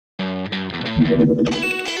All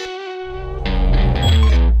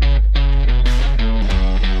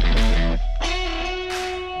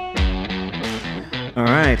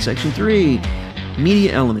right, section 3,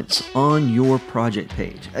 media elements on your project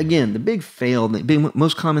page. Again, the big fail,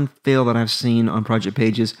 most common fail that I've seen on project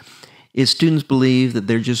pages is students believe that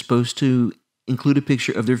they're just supposed to include a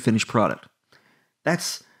picture of their finished product.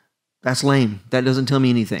 That's lame. That doesn't tell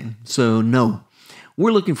me anything. So no,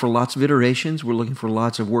 we're looking for lots of iterations. We're looking for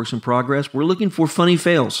lots of works in progress. We're looking for funny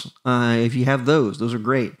fails. If you have those are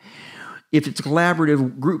great. If it's a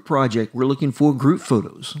collaborative group project, we're looking for group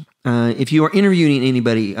photos. If you are interviewing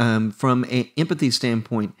anybody from an empathy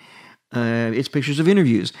standpoint, it's pictures of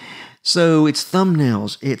interviews. So it's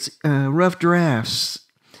thumbnails, it's rough drafts.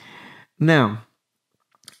 Now,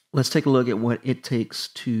 let's take a look at what it takes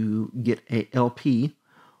to get a LP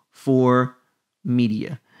for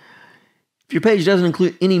media. If your page doesn't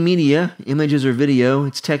include any media, images or video,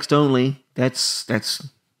 it's text only, that's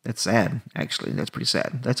sad, actually. That's pretty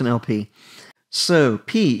sad. That's an LP. So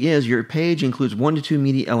P is your page includes 1 to 2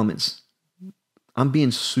 media elements. I'm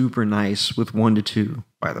being super nice with 1 to 2,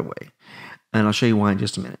 by the way. And I'll show you why in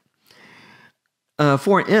just a minute.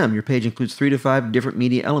 For M, your page includes 3 to 5 different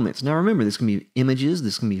media elements. Now remember, this can be images,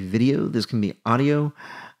 this can be video, this can be audio,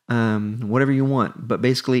 whatever you want. But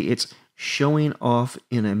basically, it's showing off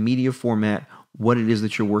in a media format what it is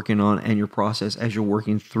that you're working on and your process as you're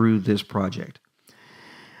working through this project.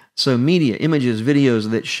 So media, images,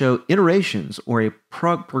 videos that show iterations or a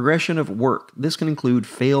progression of work. This can include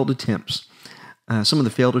failed attempts. Some of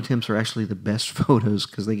the failed attempts are actually the best photos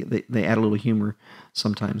because they add a little humor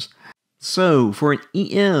sometimes. So for an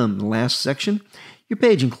EM, the last section, your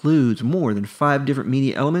page includes more than 5 different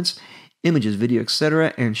media elements, images, video,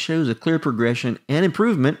 etc., and shows a clear progression and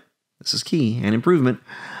improvement, this is key, and improvement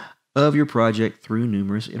of your project through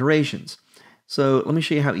numerous iterations. So let me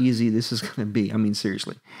show you how easy this is going to be. I mean,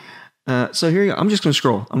 seriously. So here you go. I'm just going to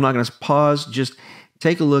scroll. I'm not going to pause. Just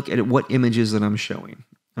take a look at what images that I'm showing.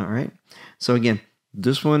 All right. So again,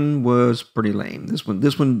 this one was pretty lame. This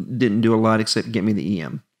one didn't do a lot except get me the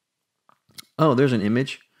EM. Oh, there's an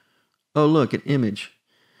image. Oh, look, an image.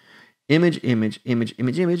 Image, image, image,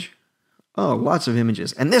 image, image. Oh, lots of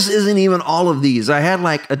images. And this isn't even all of these. I had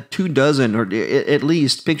like 24 or at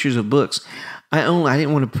least pictures of books. I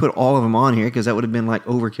didn't want to put all of them on here because that would have been like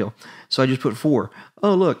overkill. So I just put 4.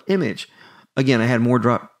 Oh, look, image. Again, I had more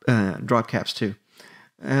drop caps too.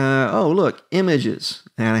 Oh, look, images.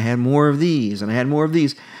 And I had more of these, and I had more of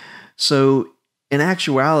these. So in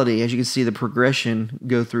actuality, as you can see, the progression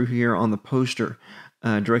go through here on the poster,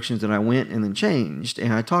 directions that I went and then changed.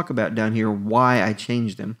 And I talk about down here why I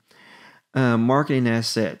changed them. Marketing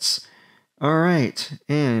assets. All right.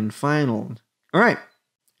 And final. All right.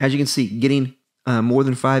 As you can see, getting more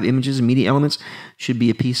than 5 images and media elements should be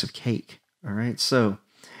a piece of cake. All right, so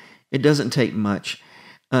it doesn't take much.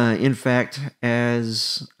 In fact,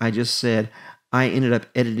 as I just said, I ended up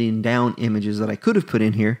editing down images that I could have put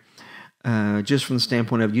in here, just from the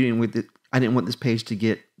standpoint of I didn't want this page to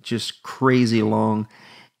get just crazy long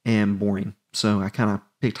and boring. So I kind of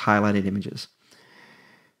picked highlighted images.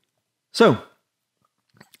 So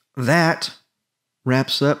that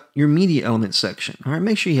wraps up your media element section. All right,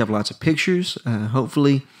 make sure you have lots of pictures.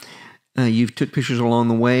 Hopefully you've took pictures along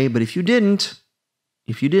the way, but if you didn't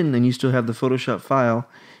and you still have the Photoshop file,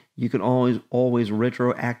 you can always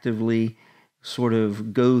retroactively sort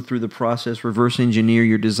of go through the process, reverse engineer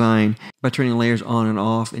your design by turning layers on and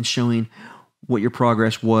off and showing what your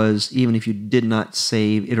progress was, even if you did not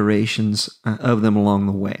save iterations of them along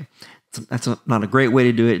the way. That's not a great way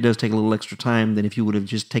to do it. It does take a little extra time than if you would have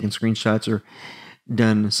just taken screenshots or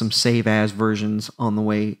done some save as versions on the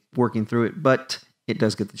way working through it, but it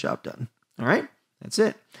does get the job done. All right, that's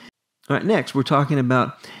it. All right, next we're talking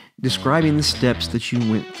about describing the steps that you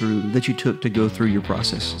went through, that you took to go through your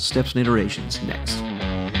process. Steps and iterations next.